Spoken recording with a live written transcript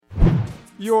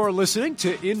You're listening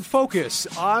to In Focus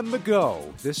on the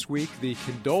Go. This week, the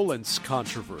condolence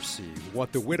controversy,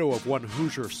 what the widow of one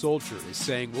Hoosier soldier is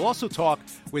saying. We'll also talk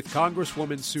with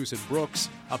Congresswoman Susan Brooks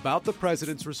about the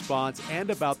president's response and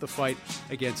about the fight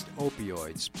against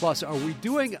opioids. Plus, are we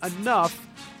doing enough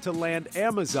to land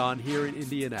Amazon here in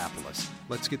Indianapolis?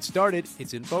 Let's get started.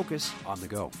 It's In Focus on the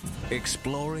Go.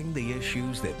 Exploring the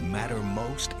issues that matter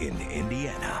most in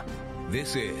Indiana.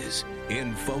 This is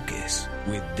In Focus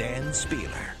with Dan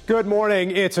Spieler. Good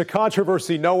morning. It's a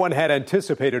controversy no one had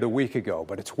anticipated a week ago,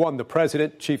 but it's one the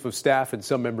president, chief of staff, and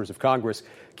some members of Congress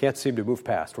can't seem to move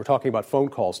past. We're talking about phone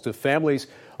calls to families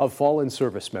of fallen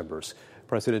service members.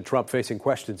 President Trump facing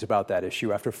questions about that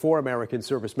issue after 4 American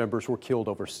service members were killed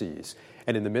overseas.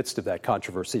 And in the midst of that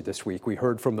controversy this week, we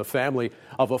heard from the family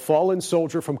of a fallen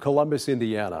soldier from Columbus,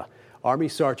 Indiana, Army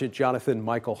Sergeant Jonathan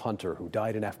Michael Hunter, who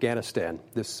died in Afghanistan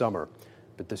this summer.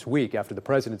 But this week, after the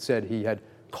president said he had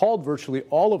called virtually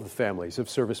all of the families of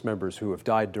service members who have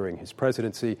died during his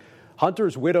presidency,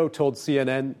 Hunter's widow told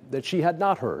CNN that she had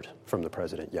not heard from the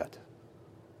president yet.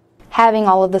 Having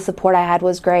all of the support I had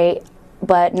was great,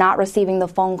 but not receiving the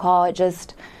phone call,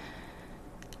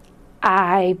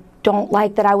 I don't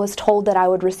like that I was told that I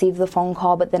would receive the phone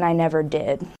call, but then I never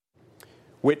did.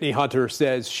 Whitney Hunter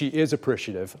says she is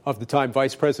appreciative of the time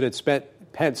Vice President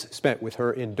Pence spent with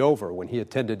her in Dover when he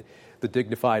attended the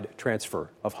dignified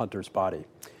transfer of Hunter's body.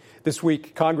 This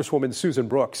week, Congresswoman Susan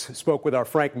Brooks spoke with our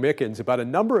Frank Mickens about a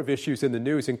number of issues in the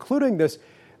news, including this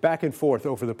back and forth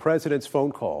over the president's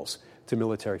phone calls to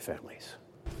military families.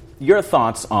 Your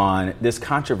thoughts on this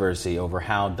controversy over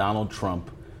how Donald Trump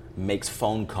makes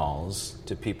phone calls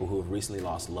to people who have recently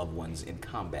lost loved ones in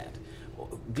combat.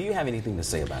 Do you have anything to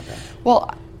say about that?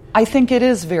 Well, I think it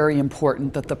is very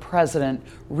important that the president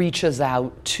reaches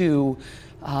out to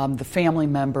the family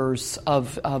members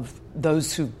of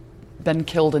those who've been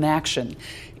killed in action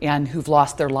and who've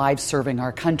lost their lives serving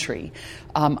our country.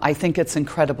 I think it's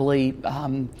incredibly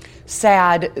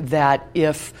sad that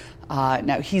if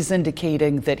now, he's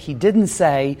indicating that he didn't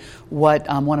say what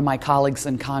one of my colleagues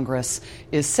in Congress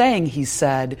is saying he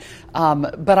said,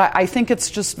 but I think it's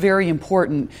just very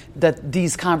important that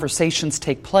these conversations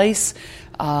take place.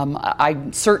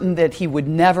 I'm certain that he would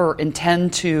never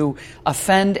intend to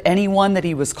offend anyone that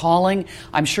he was calling.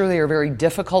 I'm sure they are very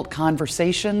difficult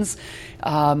conversations,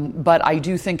 but I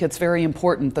do think it's very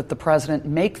important that the president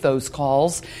make those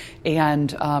calls.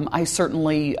 And I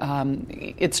certainly,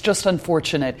 it's just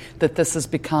unfortunate that this has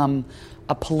become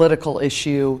a political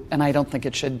issue, and I don't think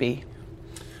it should be.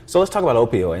 So let's talk about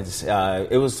opioids.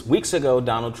 It was weeks ago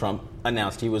Donald Trump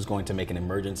announced he was going to make an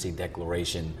emergency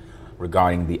declaration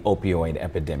regarding the opioid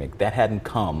epidemic. That hadn't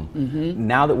come. Mm-hmm.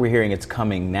 Now that we're hearing it's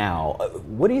coming now,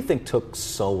 what do you think took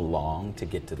so long to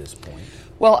get to this point?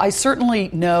 Well, I certainly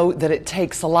know that it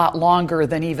takes a lot longer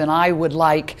than even I would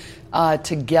like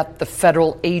to get the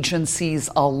federal agencies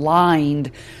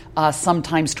aligned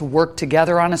sometimes to work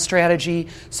together on a strategy.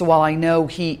 So while I know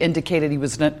he indicated he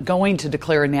was going to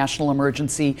declare a national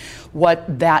emergency,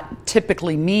 what that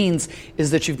typically means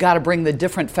is that you've got to bring the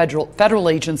different federal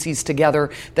agencies together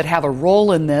that have a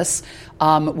role in this.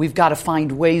 We've got to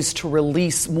find ways to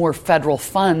release more federal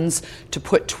funds to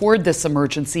put toward this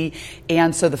emergency.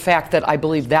 And so the fact that I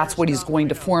believe that's what he's going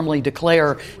to formally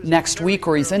declare next week,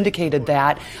 or he's indicated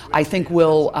that, I think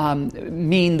will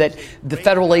mean that the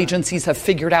federal agencies have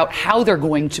figured out how they're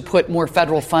going to put more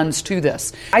federal funds to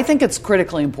this. I think it's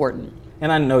critically important.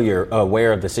 And I know you're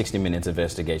aware of the 60 Minutes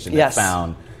investigation that Yes.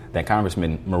 found that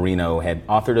Congressman Marino had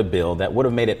authored a bill that would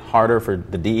have made it harder for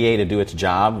the DEA to do its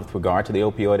job with regard to the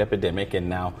opioid epidemic, and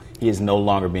now he is no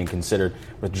longer being considered,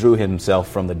 withdrew himself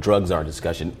from the drug czar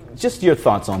discussion. Just your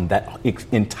thoughts on that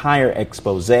entire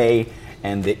expose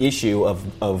and the issue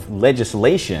of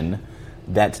legislation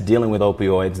that's dealing with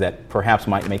opioids that perhaps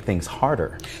might make things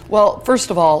harder. Well, first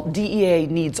of all, DEA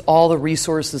needs all the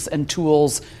resources and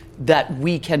tools that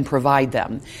we can provide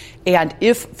them. And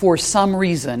if for some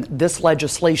reason this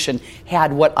legislation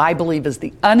had what I believe is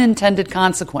the unintended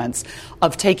consequence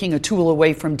of taking a tool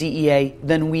away from DEA,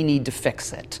 then we need to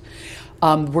fix it.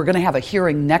 We're going to have a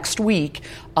hearing next week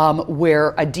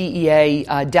where a DEA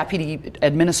deputy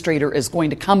administrator is going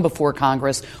to come before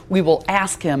Congress. We will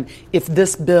ask him if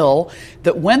this bill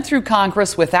that went through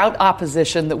Congress without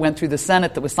opposition, that went through the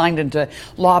Senate, that was signed into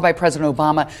law by President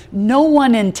Obama, no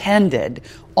one intended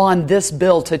on this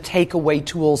bill to take away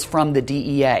tools from the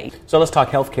DEA. So let's talk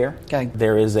health care. Okay.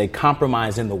 There is a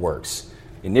compromise in the works.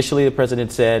 Initially, the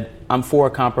president said, I'm for a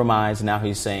compromise. Now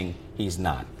he's saying he's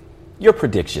not. Your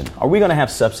prediction, are we going to have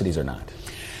subsidies or not?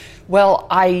 Well,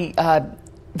 I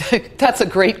That's a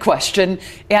great question.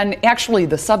 And actually,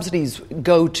 the subsidies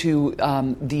go to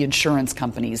the insurance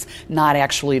companies, not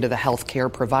actually to the health care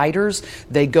providers.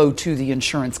 They go to the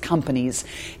insurance companies.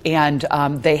 And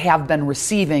they have been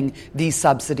receiving these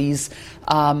subsidies.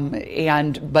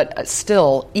 But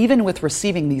still, even with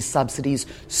receiving these subsidies,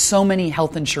 so many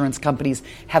health insurance companies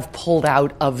have pulled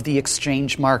out of the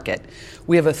exchange market.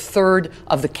 We have a third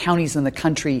of the counties in the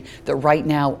country that right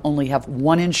now only have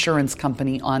one insurance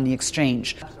company on the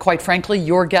exchange. Quite frankly,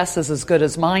 your guess is as good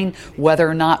as mine whether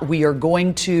or not we are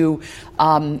going to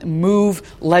move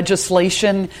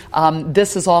legislation.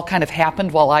 This has all kind of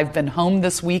happened while I've been home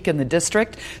this week in the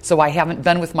district, so I haven't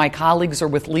been with my colleagues or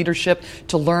with leadership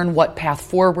to learn what path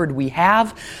forward we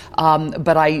have.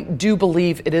 But I do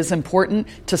believe it is important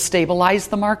to stabilize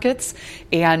the markets,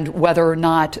 and whether or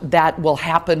not that will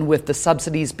happen with the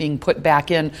subsidies being put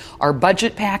back in our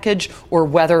budget package, or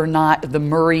whether or not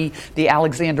the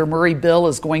Alexander Murray bill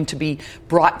is going to be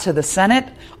brought to the Senate,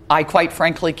 I quite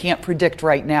frankly can't predict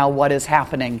right now what is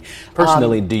happening.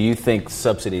 Personally, do you think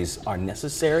subsidies are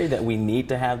necessary, that we need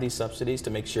to have these subsidies to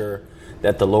make sure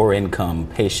that the lower income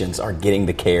patients are getting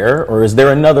the care, or is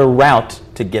there another route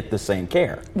to get the same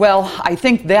care? Well, I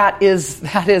think that is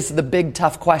the big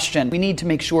tough question. We need to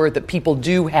make sure that people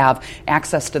do have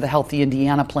access to the Healthy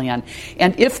Indiana plan.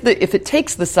 And if it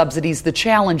takes the subsidies, the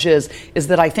challenge is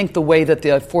that I think the way that the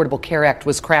Affordable Care Act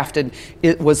was crafted,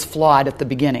 it was flawed at the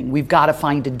beginning. We've got to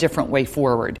find a different way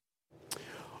forward.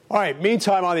 All right.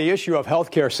 Meantime, on the issue of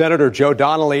health care, Senator Joe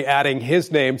Donnelly adding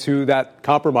his name to that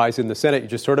compromise in the Senate. You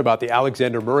just heard about the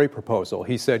Alexander Murray proposal.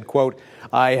 He said, quote,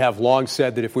 "I have long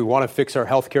said that if we want to fix our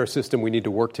health care system, we need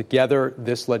to work together.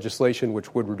 This legislation,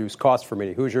 which would reduce costs for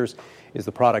many Hoosiers, is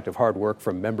the product of hard work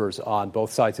from members on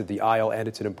both sides of the aisle, and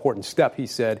it's an important step," he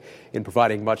said, in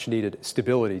providing much-needed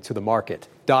stability to the market.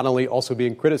 Donnelly also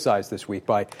being criticized this week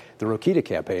by the Rokita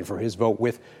campaign for his vote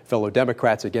with fellow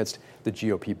Democrats against the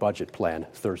GOP budget plan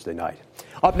Thursday night.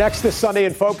 Up next this Sunday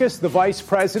in Focus, the vice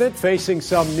president facing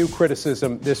some new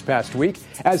criticism this past week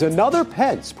as another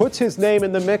Pence puts his name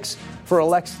in the mix for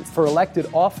elected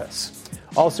office.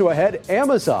 Also ahead,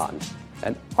 Amazon.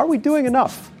 And are we doing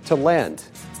enough to land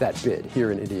that bid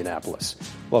here in Indianapolis?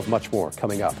 We'll have much more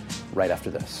coming up right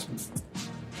after this.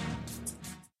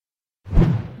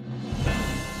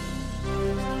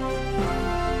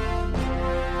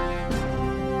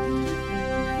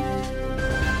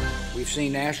 We've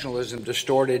seen nationalism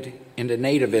distorted into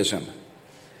nativism.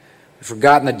 We've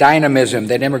forgotten the dynamism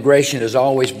that immigration has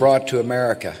always brought to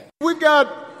America. We've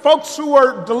got folks who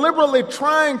are deliberately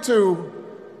trying to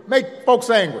make folks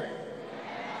angry,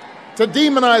 to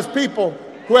demonize people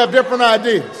who have different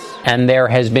ideas. And there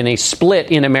has been a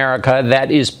split in America that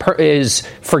is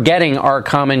forgetting our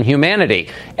common humanity.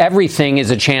 Everything is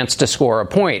a chance to score a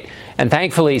point. And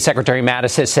thankfully, Secretary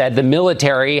Mattis has said the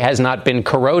military has not been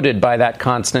corroded by that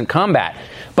constant combat.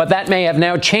 But that may have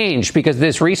now changed because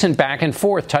this recent back and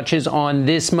forth touches on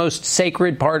this most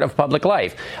sacred part of public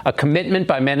life, a commitment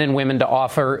by men and women to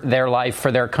offer their life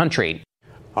for their country.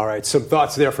 All right, some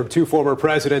thoughts there from two former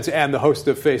presidents and the host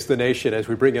of Face the Nation as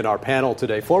we bring in our panel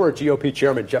today. Former GOP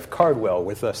Chairman Jeff Cardwell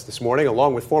with us this morning,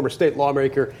 along with former state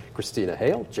lawmaker Christina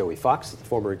Hale, Joey Fox, the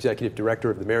former executive director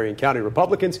of the Marion County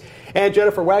Republicans, and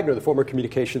Jennifer Wagner, the former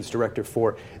communications director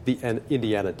for the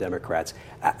Indiana Democrats.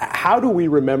 How do we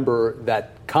remember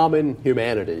that common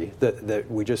humanity that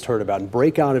we just heard about and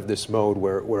break out of this mode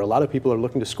where a lot of people are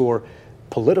looking to score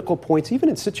political points, even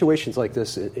in situations like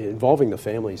this involving the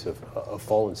families of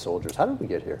fallen soldiers? How did we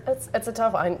get here? It's a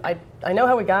tough one. I know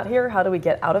how we got here. How do we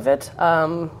get out of it?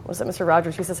 Was it Mr.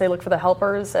 Rogers used to say, look for the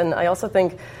helpers? And I also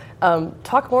think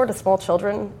talk more to small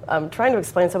children. I'm trying to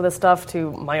explain some of this stuff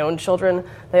to my own children.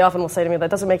 They often will say to me, that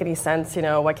doesn't make any sense.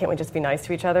 Why can't we just be nice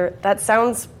to each other? That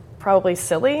sounds probably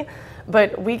silly,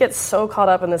 but we get so caught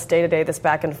up in this day-to-day, this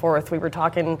back and forth. We were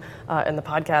talking in the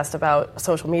podcast about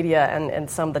social media and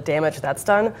some of the damage that's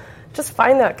done. Just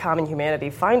find that common humanity.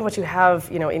 Find what you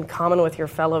have, in common with your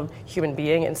fellow human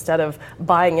being instead of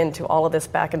buying into all of this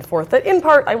back and forth that, in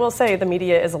part, I will say, the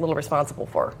media is a little responsible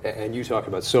for. And you talk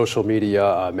about social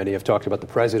media. Many have talked about the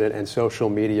president and social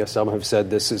media. Some have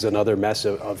said this is another mess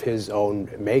of his own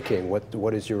making.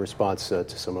 What is your response to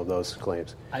some of those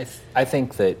claims? I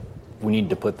think that we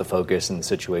need to put the focus in the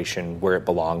situation where it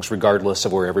belongs, regardless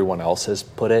of where everyone else has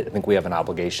put it. I think we have an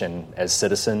obligation as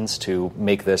citizens to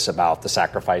make this about the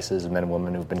sacrifices of men and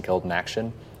women who've been killed in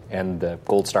action and the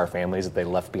Gold Star families that they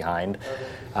left behind,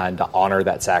 and to honor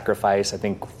that sacrifice. I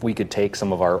think we could take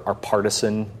some of our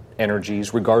partisan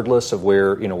energies, regardless of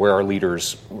where our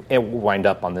leaders wind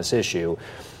up on this issue,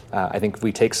 I think if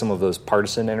we take some of those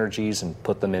partisan energies and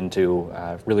put them into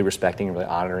really respecting and really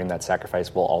honoring that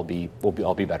sacrifice, we'll all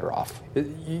be better off.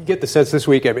 You get the sense this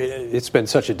week, I mean, it's been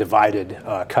such a divided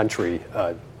country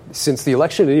since the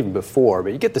election and even before,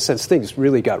 but you get the sense things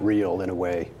really got real in a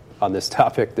way on this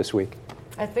topic this week.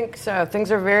 I think so. Things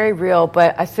are very real,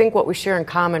 but I think what we share in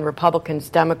common, Republicans,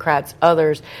 Democrats,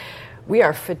 others, we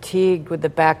are fatigued with the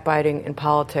backbiting in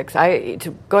politics.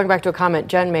 Going back to a comment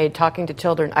Jen made, talking to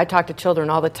children, I talk to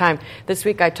children all the time. This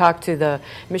week I talked to the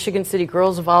Michigan City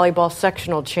girls volleyball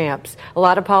sectional champs. A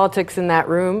lot of politics in that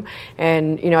room,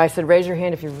 and I said, raise your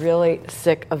hand if you're really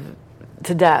sick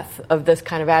to death of this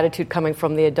kind of attitude coming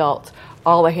from the adults.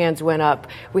 All the hands went up.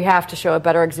 We have to show a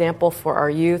better example for our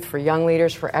youth, for young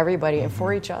leaders, for everybody, and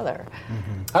for each other.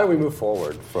 How do we move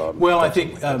forward from... Well, I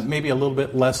think maybe a little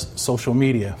bit less social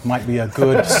media might be a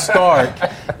good start.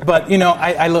 But,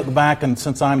 I look back, and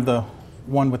since I'm the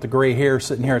one with the gray hair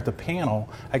sitting here at the panel,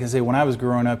 I can say when I was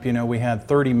growing up, we had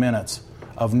 30 minutes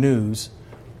of news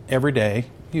every day.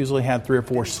 Usually had 3 or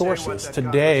 4 sources.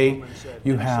 Today,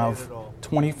 you have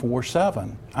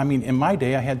 24/7. I mean, in my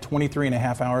day, I had 23 and a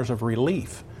half hours of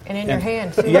relief. And in your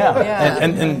hands. Yeah.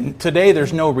 And today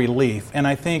there's no relief. And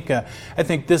I think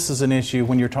this is an issue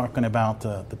when you're talking about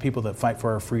the people that fight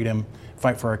for our freedom,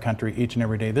 fight for our country each and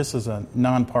every day. This is a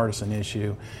nonpartisan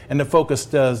issue. And the focus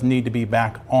does need to be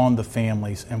back on the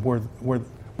families, and where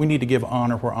we need to give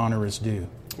honor where honor is due.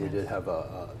 We did have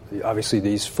obviously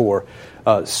these 4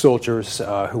 soldiers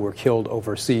who were killed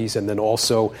overseas, and then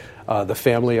also the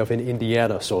family of an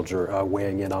Indiana soldier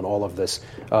weighing in on all of this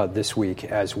this week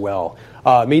as well.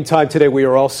 Meantime, today we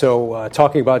are also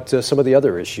talking about some of the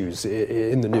other issues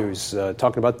in the news,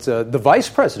 talking about the vice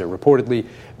president reportedly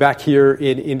back here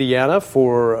in Indiana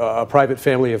for a private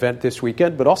family event this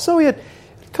weekend, but also he had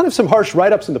kind of some harsh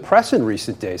write-ups in the press in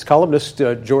recent days. Columnist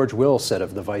George Will said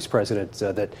of the vice president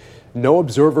that no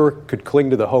observer could cling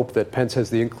to the hope that Pence has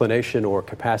the inclination or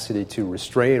capacity to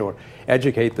restrain or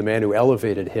educate the man who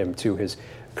elevated him to his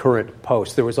current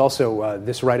post. There was also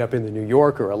this write-up in the New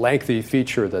Yorker, a lengthy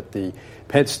feature that the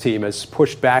Pence team has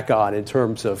pushed back on in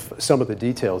terms of some of the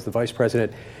details. The vice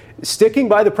president sticking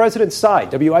by the president's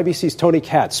side. WIBC's Tony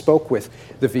Katz spoke with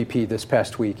the VP this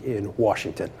past week in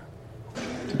Washington.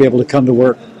 To be able to come to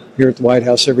work here at the White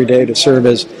House every day to serve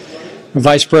as a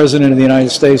vice president of the United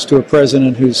States, to a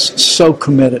president who's so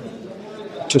committed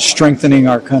to strengthening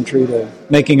our country, to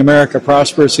making America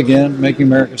prosperous again, making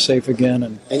America safe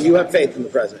again. And you have faith in the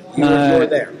president. You're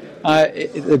there.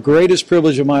 The greatest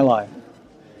privilege of my life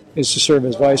is to serve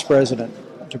as vice president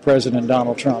to President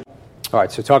Donald Trump. All right,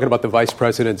 so talking about the vice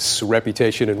president's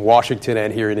reputation in Washington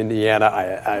and here in Indiana,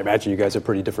 I imagine you guys have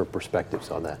pretty different perspectives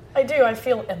on that. I do. I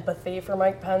feel empathy for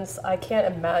Mike Pence. I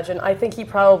can't imagine. I think he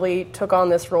probably took on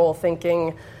this role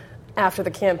thinking after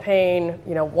the campaign,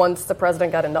 once the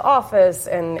president got into office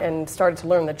and started to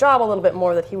learn the job a little bit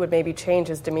more, that he would maybe change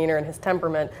his demeanor and his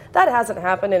temperament. That hasn't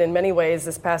happened, and in many ways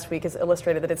this past week has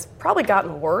illustrated that it's probably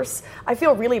gotten worse. I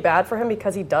feel really bad for him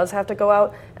because he does have to go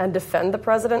out and defend the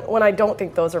president when I don't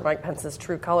think those are Mike Pence's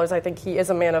true colors. I think he is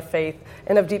a man of faith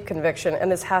and of deep conviction,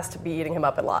 and this has to be eating him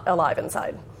up alive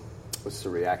inside. What's the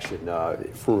reaction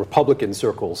from Republican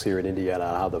circles here in Indiana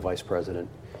on how the vice president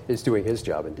is doing his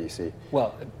job in D.C.?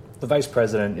 Well, the vice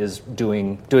president is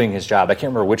doing his job. I can't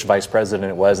remember which vice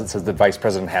president it was. It says the vice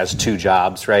president has 2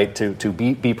 jobs, right? To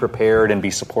be prepared and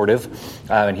be supportive,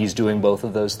 and he's doing both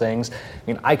of those things. I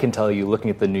mean, I can tell you,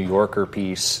 looking at the New Yorker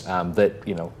piece, that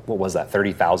what was that,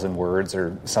 30,000 words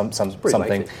or something.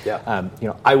 Lengthy. Yeah.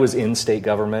 I was in state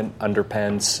government under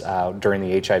Pence during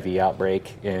the HIV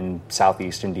outbreak in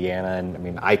Southeast Indiana, and I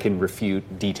mean, I can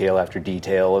refute detail after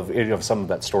detail of some of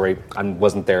that story. I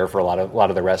wasn't there for a lot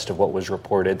of the rest of what was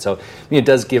reported, so it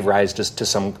does give rise just to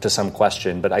some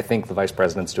question, but I think the vice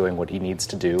president's doing what he needs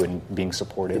to do and being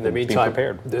supportive and being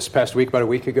prepared. This past week, about a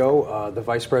week ago, the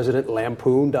vice president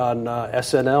lampooned on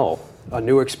SNL. A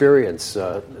new experience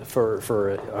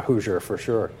for a Hoosier, for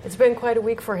sure. It's been quite a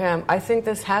week for him. I think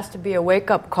this has to be a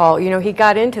wake-up call. He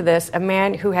got into this, a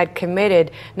man who had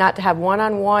committed not to have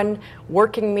one-on-one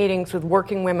working meetings with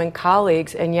working women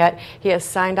colleagues, and yet he has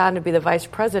signed on to be the vice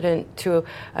president to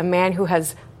a man who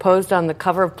has posed on the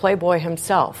cover of Playboy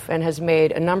himself and has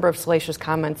made a number of salacious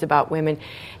comments about women.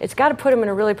 It's got to put him in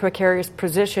a really precarious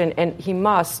position, and he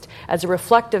must, as a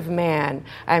reflective man,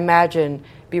 I imagine,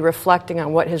 be reflecting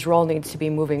on what his role needs to be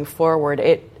moving forward.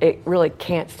 It really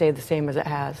can't stay the same as it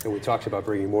has. And we talked about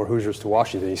bringing more Hoosiers to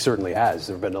Washington. He certainly has.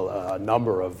 There have been a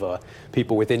number of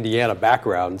people with Indiana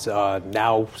backgrounds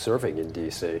now serving in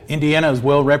D.C. Indiana is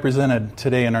well represented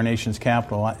today in our nation's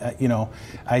capital.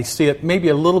 I see it maybe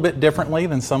a little bit differently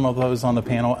than some of those on the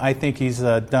panel. I think he's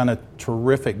done a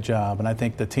terrific job, and I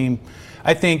think the team.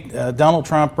 I think Donald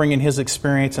Trump, bringing his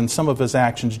experience and some of his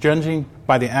actions, judging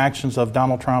by the actions of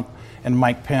Donald Trump and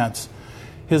Mike Pence,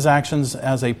 his actions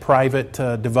as a private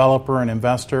developer and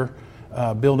investor,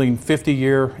 building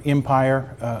 50-year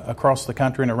empire across the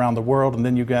country and around the world, and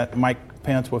then you got Mike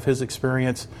Pence with his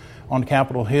experience on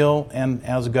Capitol Hill and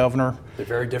as governor. They're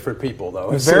very different people,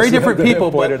 though. Very different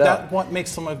people, but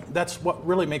that's what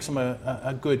really makes them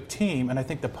a good team. And I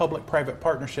think the public-private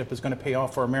partnership is going to pay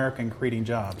off for America in creating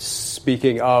jobs.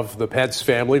 Speaking of the Pence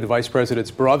family, the vice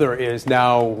president's brother is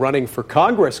now running for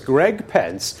Congress. Greg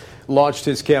Pence launched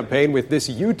his campaign with this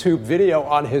YouTube video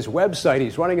on his website.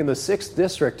 He's running in the 6th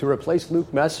District to replace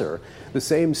Luke Messer, the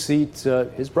same seat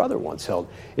his brother once held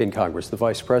in Congress, the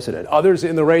vice president. Others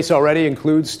in the race already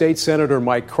include State Senator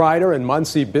Mike Crider and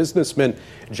Muncie businessman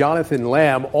Jonathan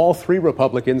Lamb, all three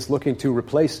Republicans looking to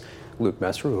replace Luke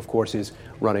Messer, who, of course, is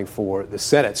running for the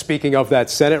Senate. Speaking of that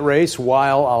Senate race,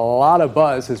 while a lot of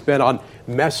buzz has been on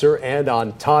Messer and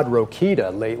on Todd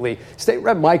Rokita lately, State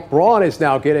Rep Mike Braun is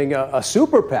now getting a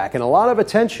super PAC and a lot of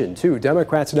attention, too.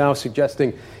 Democrats now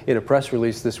suggesting in a press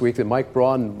release this week that Mike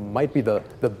Braun might be the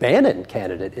Bannon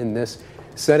candidate in this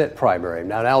Senate primary.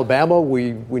 Now, in Alabama,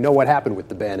 we know what happened with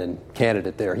the Bannon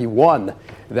candidate there. He won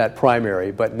that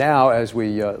primary. But now, as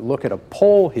we look at a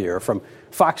poll here from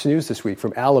Fox News this week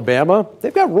from Alabama,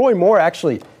 they've got Roy Moore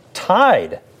actually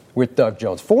tied with Doug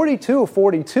Jones.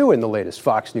 42-42 in the latest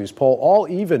Fox News poll, all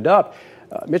evened up.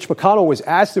 Mitch McConnell was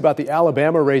asked about the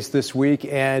Alabama race this week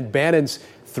and Bannon's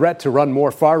threat to run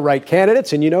more far-right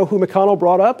candidates. And you know who McConnell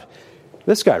brought up?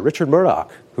 This guy, Richard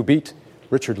Murdoch, who beat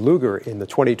Richard Lugar in the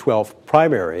 2012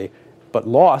 primary, but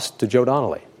lost to Joe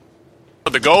Donnelly.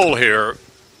 The goal here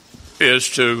is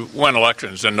to win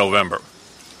elections in November.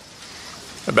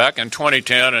 Back in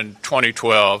 2010 and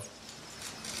 2012,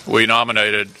 we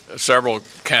nominated several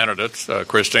candidates,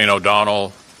 Christine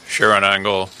O'Donnell, Sharon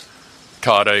Angle,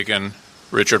 Todd Akin,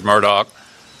 Richard Murdoch.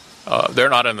 They're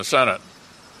not in the Senate.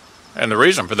 And the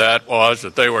reason for that was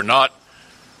that they were not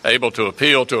able to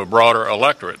appeal to a broader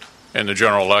electorate in the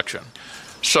general election.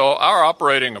 So our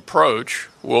operating approach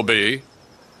will be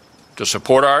to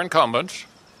support our incumbents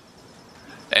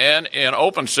and in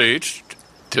open seats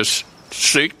to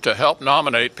seek to help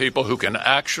nominate people who can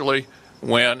actually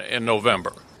win in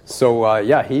November. So,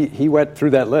 he went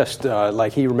through that list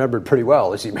like he remembered pretty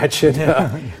well, as he mentioned,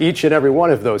 each and every one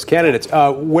of those candidates.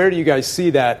 Where do you guys see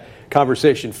that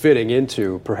conversation fitting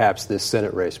into perhaps this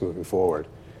Senate race moving forward?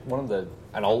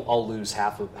 And I'll lose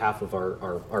half of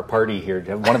our party here.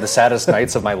 One of the saddest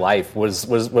nights of my life was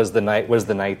the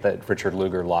night that Richard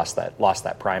Lugar lost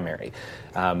that primary.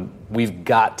 We've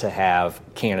got to have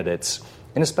candidates,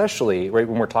 and especially right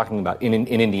when we're talking about in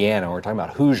Indiana, we're talking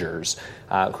about Hoosiers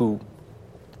who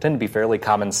tend to be fairly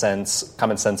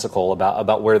commonsensical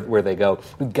about where they go.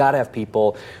 We've got to have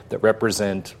people that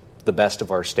represent the best of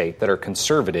our state, that are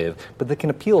conservative, but that can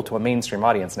appeal to a mainstream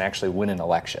audience and actually win an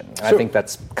election. And I think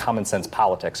that's common sense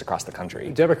politics across the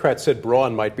country. Democrats said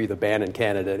Braun might be the Bannon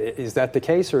candidate. Is that the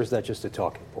case, or is that just a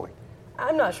talking point?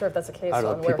 I'm not sure if that's the case. I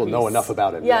don't know. People know enough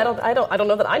about him. Yeah, I don't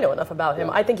know that I know enough about him.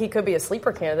 Yeah. I think he could be a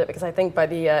sleeper candidate because I think by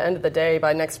the end of the day,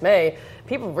 by next May,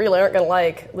 people really aren't going to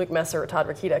like Luke Messer or Todd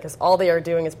Rokita because all they are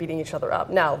doing is beating each other up.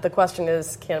 Now, the question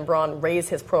is, can Braun raise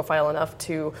his profile enough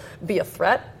to be a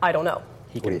threat? I don't know.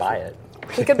 He can buy it.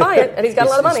 He could buy it, and he's got a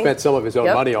lot of money. He spent some of his own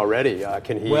money already.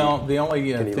 Can he? Well, the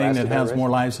only thing that has more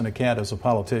lives than a cat is a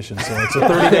politician. So it's a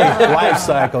 30-day life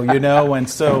cycle, And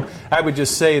so I would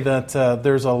just say that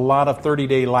there's a lot of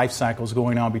 30-day life cycles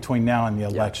going on between now and the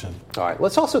election. All right.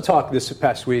 Let's also talk this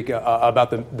past week about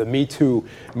the Me Too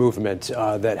movement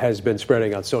that has been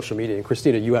spreading on social media. And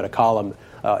Christina, you had a column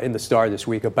in the Star this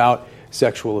week about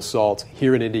sexual assault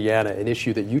here in Indiana, an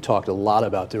issue that you talked a lot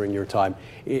about during your time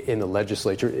in the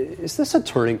legislature. Is this a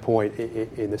turning point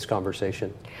in this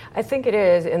conversation? I think it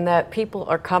is, in that people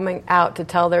are coming out to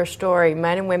tell their story,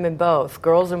 men and women both,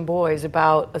 girls and boys,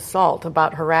 about assault,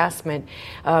 about harassment.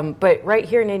 But right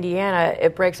here in Indiana,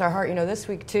 it breaks our heart. This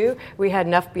week, too, we had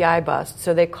an FBI bust.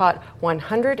 So they caught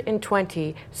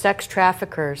 120 sex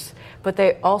traffickers, but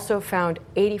they also found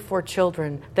 84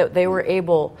 children that they were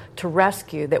able to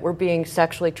rescue that were being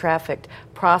sexually trafficked,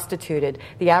 prostituted.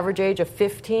 The average age of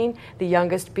 15, the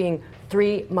youngest being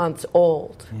 3 months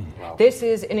old. Wow. This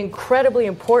is an incredibly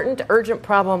important, urgent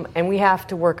problem, and we have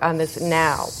to work on this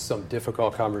now. Some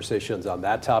difficult conversations on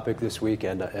that topic this week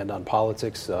and on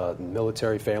politics,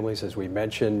 military families, as we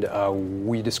mentioned.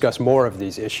 We discuss more of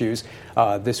these issues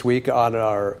this week on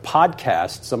our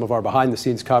podcast, some of our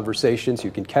behind-the-scenes conversations.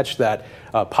 You can catch that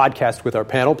podcast with our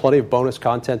panel. Plenty of bonus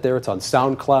content there. It's on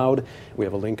SoundCloud. We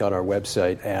have a link on our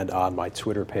website and on my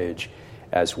Twitter page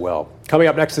as well. Coming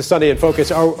up next to Sunday in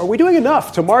Focus, are we doing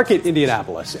enough to market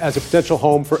Indianapolis as a potential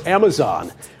home for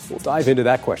Amazon? We'll dive into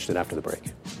that question after the break.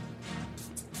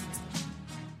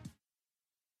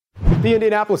 The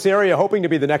Indianapolis area hoping to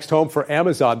be the next home for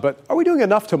Amazon, but are we doing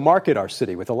enough to market our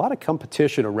city with a lot of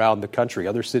competition around the country?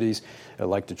 Other cities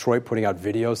like Detroit putting out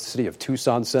videos. The city of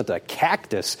Tucson sent a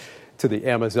cactus to the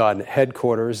Amazon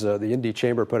headquarters. The Indy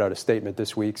Chamber put out a statement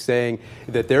this week saying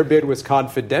that their bid was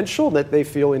confidential, that they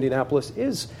feel Indianapolis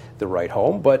is the right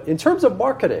home. But in terms of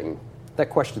marketing,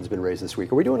 that question's been raised this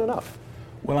week. Are we doing enough?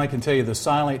 Well, I can tell you the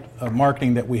silent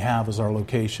marketing that we have is our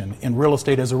location. In real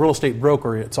estate, as a real estate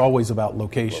broker, it's always about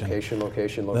location.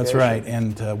 Location. That's right.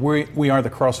 And we are the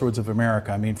crossroads of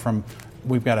America. I mean,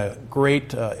 we've got a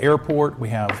great airport. We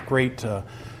have great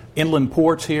inland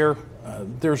ports here.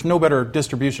 There's no better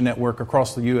distribution network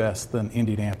across the U.S. than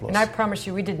Indianapolis. And I promise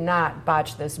you, we did not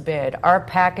botch this bid. Our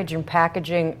package and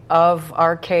packaging of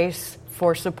our case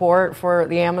for support for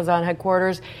the Amazon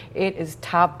headquarters, it is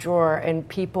top drawer, and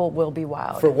people will be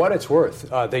wowed. For what it's worth,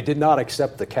 they did not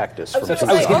accept the cactus. I was from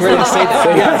getting Tucson. ready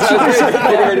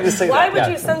to say that. Why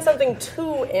would you send something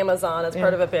to Amazon as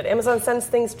part of a bid? Amazon sends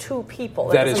things to people.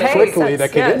 That is doesn't make quickly sense.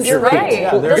 that can injure You're right.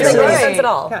 people. Yeah, it doesn't make any sense at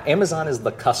all. Yeah, Amazon is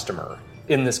the customer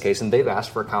in this case, and they've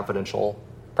asked for a confidential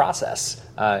process.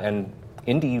 And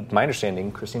Indy, my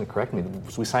understanding, Christina, correct me,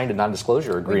 we signed a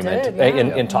non-disclosure agreement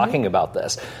in talking about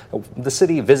this. The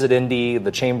city, Visit Indy,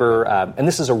 the chamber, and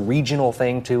this is a regional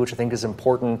thing too, which I think is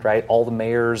important, right? All the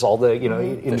mayors, all the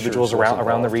individuals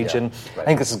around the region. Yeah. Right. I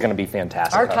think this is going to be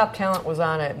fantastic. Our top talent was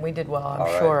on it, and we did well,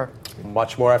 I'm sure.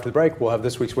 Much more after the break. We'll have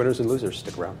this week's winners and losers.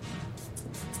 Stick around.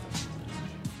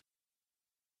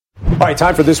 All right,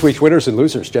 time for this week's winners and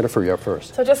losers. Jennifer, you're up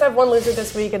first. So I just have one loser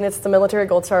this week, and it's the military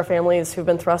Gold Star families who've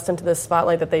been thrust into this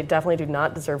spotlight that they definitely do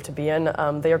not deserve to be in.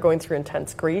 They are going through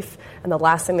intense grief, and the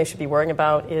last thing they should be worrying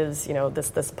about is,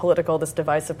 this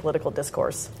divisive political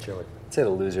discourse. Joey. I'd say the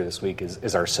loser this week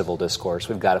is our civil discourse.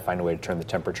 We've got to find a way to turn the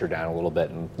temperature down a little bit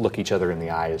and look each other in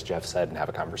the eye, as Jeff said, and have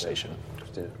a conversation.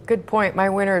 Good point. My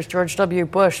winner is George W.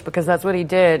 Bush, because that's what he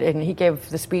did, and he gave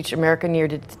the speech America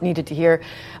needed to hear.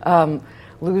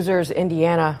 Losers,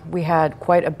 Indiana, we had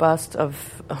quite a bust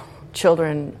of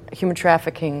children, human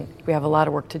trafficking. We have a lot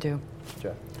of work to do.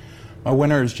 Jeff. My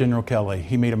winner is General Kelly.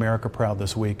 He made America proud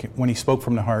this week when he spoke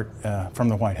from the heart from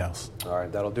the White House. All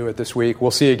right, that'll do it this week.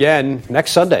 We'll see you again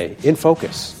next Sunday in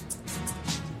Focus.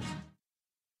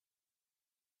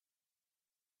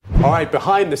 All right,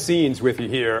 behind the scenes with you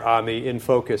here on the In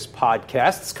Focus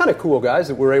podcast. It's kind of cool, guys,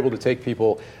 that we're able to take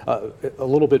people a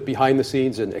little bit behind the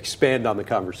scenes and expand on the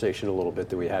conversation a little bit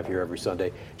that we have here every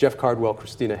Sunday. Jeff Cardwell,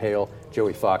 Christina Hale,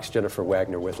 Joey Fox, Jennifer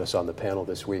Wagner with us on the panel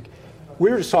this week.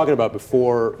 We were just talking about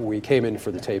before we came in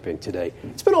for the taping today.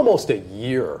 It's been almost a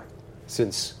year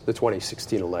since the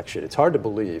 2016 election. It's hard to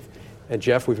believe. And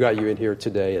Jeff, we've got you in here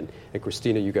today, and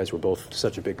Christina, you guys were both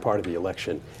such a big part of the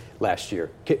election last year.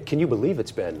 Can you believe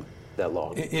it's been that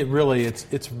long? It really,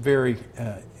 it's very,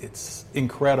 it's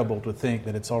incredible to think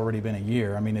that it's already been a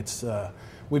year. I mean,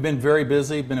 we've been very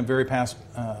busy, been a very past,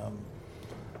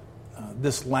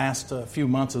 this last few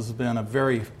months has been a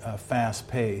very fast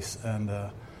pace, and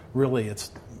really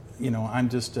it's, I'm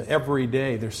just, every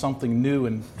day there's something new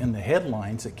in the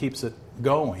headlines that keeps it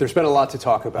going. There's been a lot to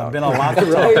talk about. We never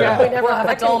have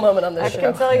a dull moment on this show. I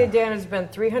can tell you, Dan, it's been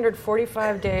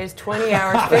 345 days, 20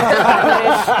 hours, 55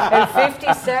 minutes, and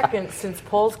 50 seconds since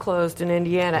polls closed in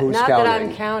Indiana. Who's Not counting? that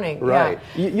I'm counting. Right.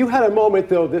 Yeah. You had a moment,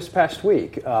 though, this past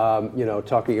week,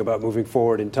 talking about moving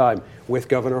forward in time with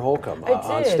Governor Holcomb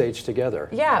on stage together.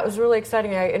 Yeah, it was really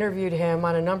exciting. I interviewed him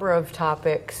on a number of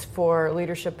topics for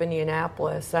Leadership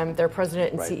Indianapolis. I'm their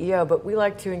president and CEO, but we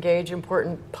like to engage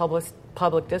important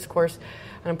public discourse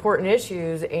on important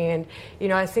issues, and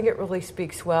I think it really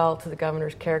speaks well to the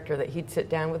governor's character that he'd sit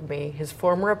down with me, his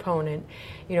former opponent,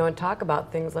 and talk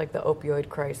about things like the opioid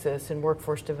crisis and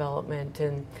workforce development.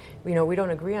 And we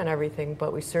don't agree on everything,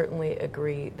 but we certainly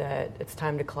agree that it's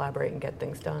time to collaborate and get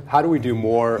things done. How do we do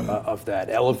more of that,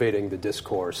 elevating the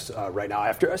discourse right now,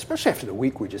 especially after the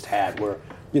week we just had, where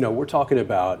we're talking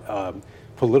about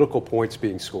political points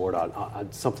being scored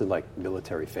on something like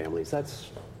military families?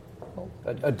 That's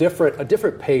a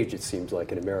different page, it seems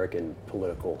like, in American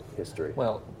political history.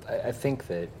 Well, I think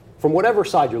that From whatever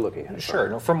side you're looking at. Sure.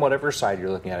 No, from whatever side you're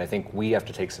looking at, I think we have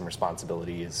to take some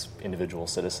responsibility as individual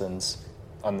citizens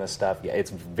on this stuff. Yeah,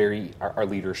 it's our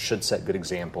leaders should set good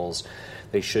examples.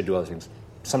 They should do other things.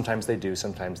 Sometimes they do,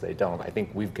 sometimes they don't. I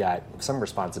think we've got some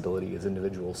responsibility as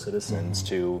individual citizens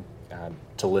to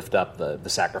lift up the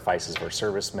sacrifices of our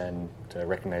servicemen, to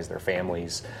recognize their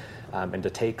families, and to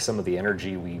take some of the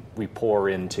energy we pour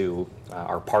into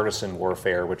our partisan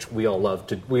warfare, which we all love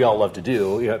to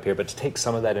do up here, but to take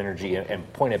some of that energy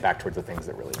and point it back towards the things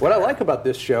that really matter. What I like about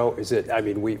this show is that, I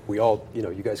mean, we all,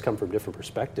 you guys come from different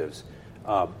perspectives.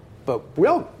 But we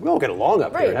all get along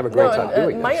up here and have a great time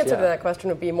doing this. My answer to that question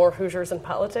would be more Hoosiers in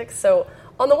politics. So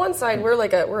on the one side, we're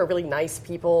a really nice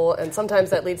people, and sometimes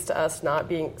that leads to us not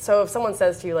being. So if someone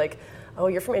says to you like, "Oh,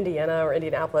 you're from Indiana or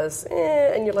Indianapolis,"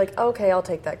 and you're like, "Okay, I'll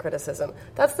take that criticism."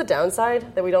 That's the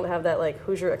downside, that we don't have that like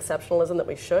Hoosier exceptionalism that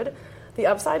we should. The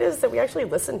upside is that we actually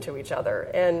listen to each other,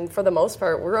 and for the most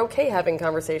part, we're okay having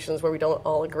conversations where we don't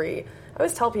all agree. I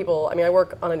always tell people, I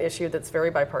work on an issue that's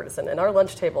very bipartisan, and our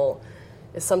lunch table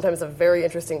is sometimes a very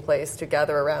interesting place to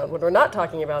gather around when we're not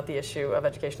talking about the issue of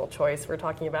educational choice. We're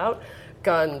talking about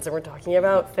guns, and we're talking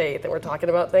about faith, and we're talking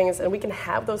about things, and we can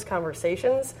have those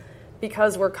conversations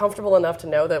because we're comfortable enough to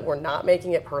know that we're not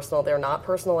making it personal. They're not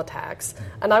personal attacks.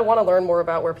 And I want to learn more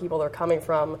about where people are coming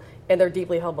from and their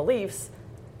deeply held beliefs,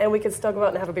 and we can still go out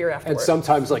and have a beer afterwards. And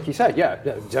sometimes, like you said,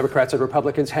 Democrats and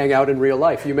Republicans hang out in real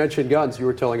life. You mentioned guns. You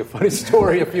were telling a funny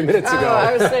story a few minutes ago.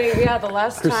 I was saying, the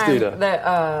last time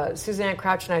that Suzanne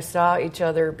Crouch and I saw each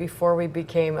other before we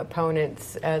became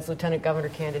opponents as lieutenant governor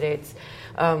candidates,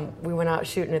 we went out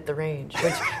shooting at the range,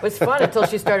 which was fun until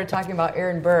she started talking about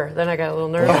Aaron Burr. Then I got a little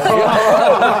nervous.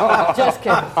 Just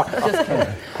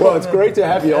kidding. Well, it's great to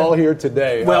have you all here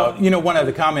today. Well, one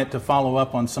other comment to follow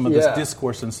up on some of this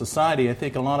discourse in society. I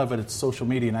think a lot of it is social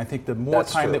media, and I think the more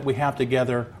time that we have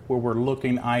together where we're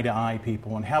looking eye to eye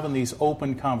people and having these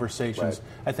open conversations,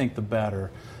 I think the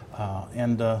better.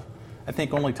 I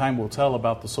think only time will tell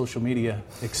about the social media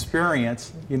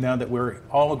experience, that we're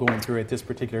all going through at this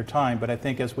particular time. But I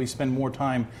think as we spend more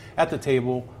time at the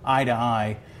table, eye to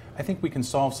eye, I think we can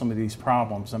solve some of these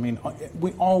problems.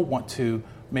 We all want to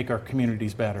make our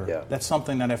communities better. Yeah. That's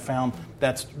something that I found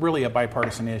that's really a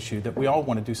bipartisan issue, that we all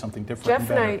want to do something different. Jeff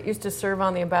and I used to serve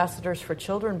on the Ambassadors for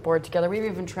Children board together. We've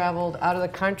even traveled out of the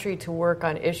country to work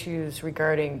on issues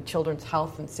regarding children's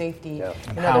health and safety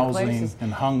in other places.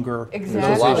 And hunger.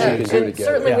 Exactly. And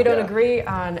certainly we don't agree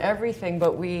on everything,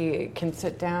 but we can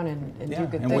sit down and do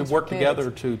good things. And we work together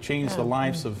to change the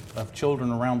lives of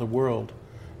children around the world.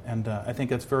 And I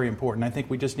think that's very important. I think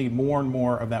we just need more and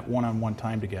more of that one-on-one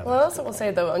time together. Well, I also will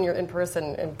say, though, on your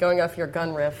in-person and going off your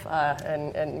gun riff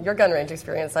and your gun range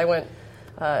experience, I went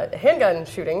handgun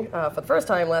shooting for the first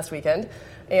time last weekend.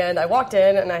 And I walked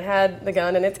in, and I had the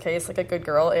gun in its case, like a good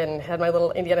girl, and had my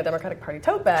little Indiana Democratic Party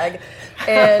tote bag.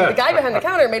 And the guy behind the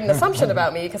counter made an assumption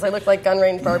about me because I looked like gun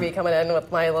range Barbie coming in with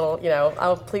my little,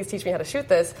 "Oh, please teach me how to shoot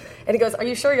this." And he goes, "Are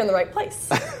you sure you're in the right place?"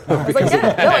 I was like,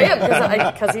 "Yeah, no, I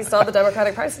am," because he saw the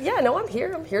Democratic Party. I said, "Yeah, no, I'm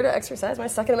here. I'm here to exercise my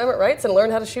Second Amendment rights and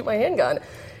learn how to shoot my handgun."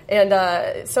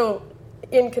 And so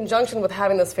in conjunction with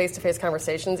having those face-to-face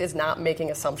conversations is not making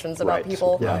assumptions about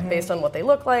people based on what they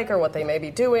look like or what they may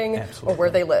be doing or where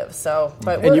they live. So,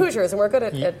 but we're Hoosiers and we're good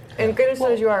at and good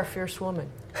as you are a fierce woman.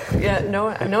 Yeah, no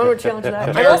one would challenge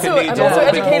that. I'm also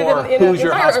educated in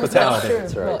Hoosier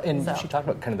hospitality. Sure. Well, and she talked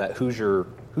about kind of that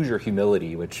Hoosier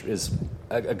humility, which is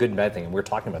a good and bad thing. And we're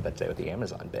talking about that today with the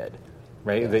Amazon bid.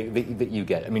 Right, that you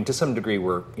get. To some degree,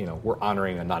 we're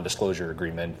honoring a non-disclosure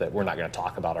agreement that we're not going to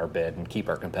talk about our bid and keep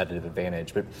our competitive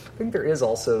advantage. But I think there is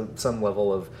also some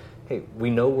level of, hey, we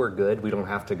know we're good. We don't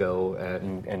have to go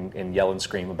and yell and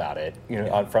scream about it,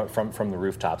 from the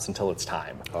rooftops until it's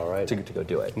time. All right, to go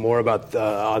do it. More about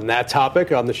on that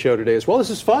topic on the show today as well. This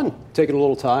is fun, taking a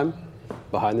little time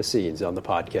behind the scenes on the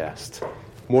podcast.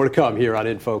 More to come here on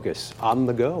In Focus on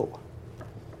the Go.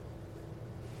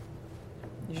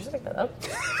 Did you just make that up?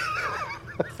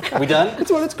 Are we done?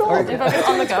 That's what it's called. In Focus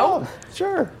on the Go?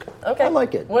 Sure. Okay. I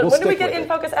like it. When do we get In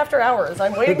Focus After Hours?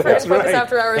 I'm waiting for In Focus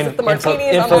After Hours with the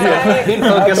martinis on the side. In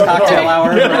Focus cocktail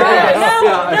hour.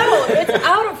 No, it's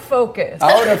out of focus.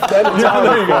 Out of focus.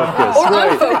 Or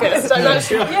unfocused. I'm not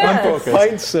sure. Yes.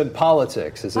 Pints and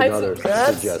politics is another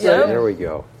suggestion. There we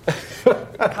go.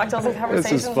 Cocktails and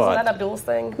conversations. Is that Abdul's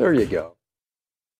thing? There you go.